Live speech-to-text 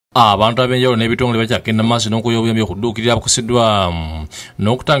Abantu abenjawulo n'ebitongole bakyagenda maaso n'okuyobya okudduukirira abakusiddwa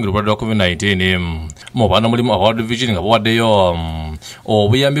n'okutangira obulwadde bwa COVID-19 mu bano mulimu aba division nga bawaddeyo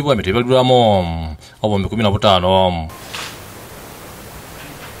obuyambi bwa miti ebalirwamu obwombi 15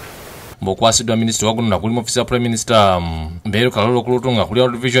 mbokwasiddwa minisita wa gununa kulimu ofisa prime minister Mbeero Kalolo okulutunga kuli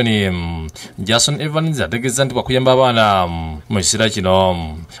division Jason Evans ategeeza nti bakuyamba abaana mu kiseera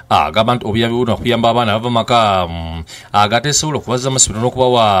kino agamba nti obuyambi buno kuyamba abaana bava maka agateesobola okubaza amasomero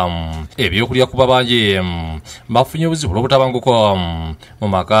n'okubawa ebyokulya kuba bangi bafunye obuzibu olw'obutabanguko mu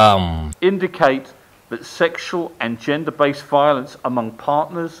maka. Indicate that sexual and gender-based violence among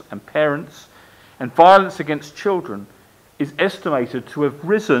partners and parents and violence against children is estimated to have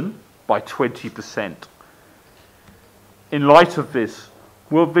risen by 20%. In light of this,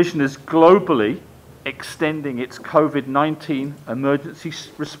 World Vision is globally extending its COVID-19 emergency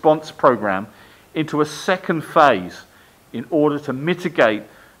response program into a second phase in order to mitigate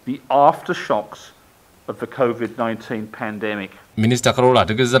the aftershocks of the COVID-19 pandemic. Minister Kalolo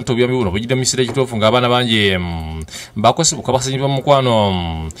ategeeza nti obuyambi buno bujjidde mu kiseera ekituufu ng'abaana bangi bakosebwa basanyibwa mu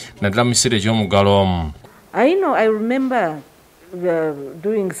mukwano naddala mu kiseera eky'omuggalo. I remember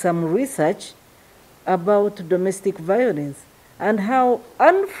doing some research about domestic violence and how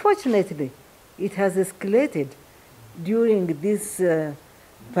unfortunately it has escalated during this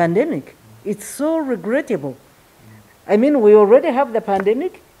pandemic. It's so regrettable. I mean, we already have the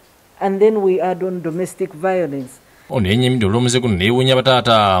pandemic and then we add on domestic violence. Onyenyimidde olw'omuze guno neewuunya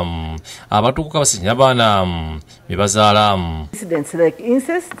bataata abatuukuka basenya abaana be bazaala. Incidents like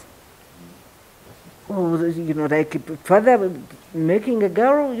incest, like father making a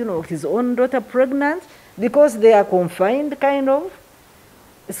girl, his own daughter pregnant because they are confined, kind of.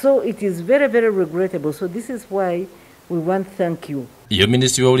 So it is very, very regrettable. So this is why we want to thank you. Iyo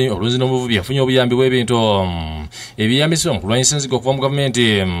Minisitiri w'Obulunzi n'Obuvubi yafunye obuyambi bw'ebintu ebiyambisibwa mu kulwanyisa ensiko okuva mu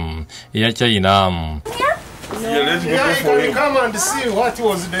gavumenti eya China. Come and see what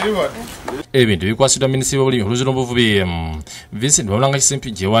was delivered. Ebintu bikwasiddwa Minisitiri w'Obulunzi n'Obuvubi Vincent Wamulanga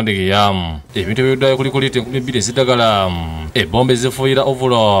Kisempijja ewandegeya ebintu ebyoddayo kuliko liita 2,000 ez'eddagala ebbomba ezifuuyira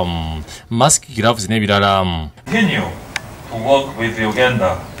ovulo masiki gloves n'ebirala. Continue to work with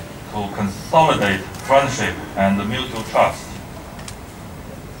Uganda to consolidate friendship and mutual trust,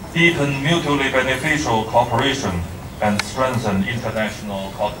 deepen mutually beneficial cooperation and strengthen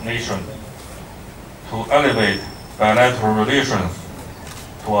international coordination to elevate bilateral relations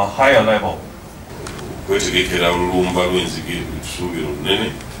to a higher level. Kwetegekera olulumba lw'enzige lusuubira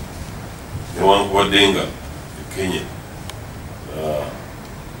olunene newankubadde nga Kenya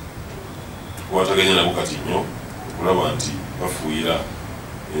tukwataganya nabo kati nnyo okulaba nti bafuuyira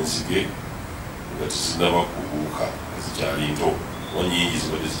enzige nga tezinnaba kubuuka zikyali nto wanyingi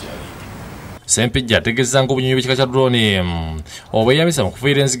zibadde zikyali. Sempijja ategeeza ng'obunyonyi bw'ekika kya drone obweyambisa mu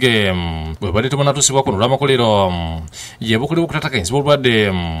kufuuyira enzige bwe bwadde tebunnatuusibwa kuno olw'amakolero ye bukolebwa okutataganyizibwa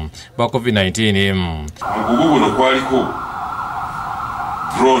obulwadde bwa COVID-19. Mugugu guno kwaliko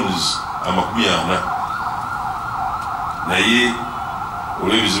drones 40 naye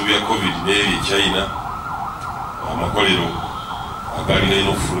olw'ebizibu bya COVID n'ebyo e China amakolero agalina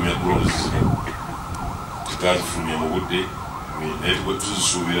okufulumya drones zino tegazifulumya mu budde naye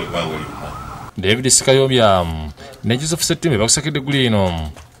tuzisuubira ebbanga lyonna. David Sikayombya ne Joseph Settimbe bakusekedde guli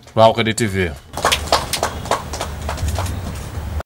ino lwa Bukedde TV.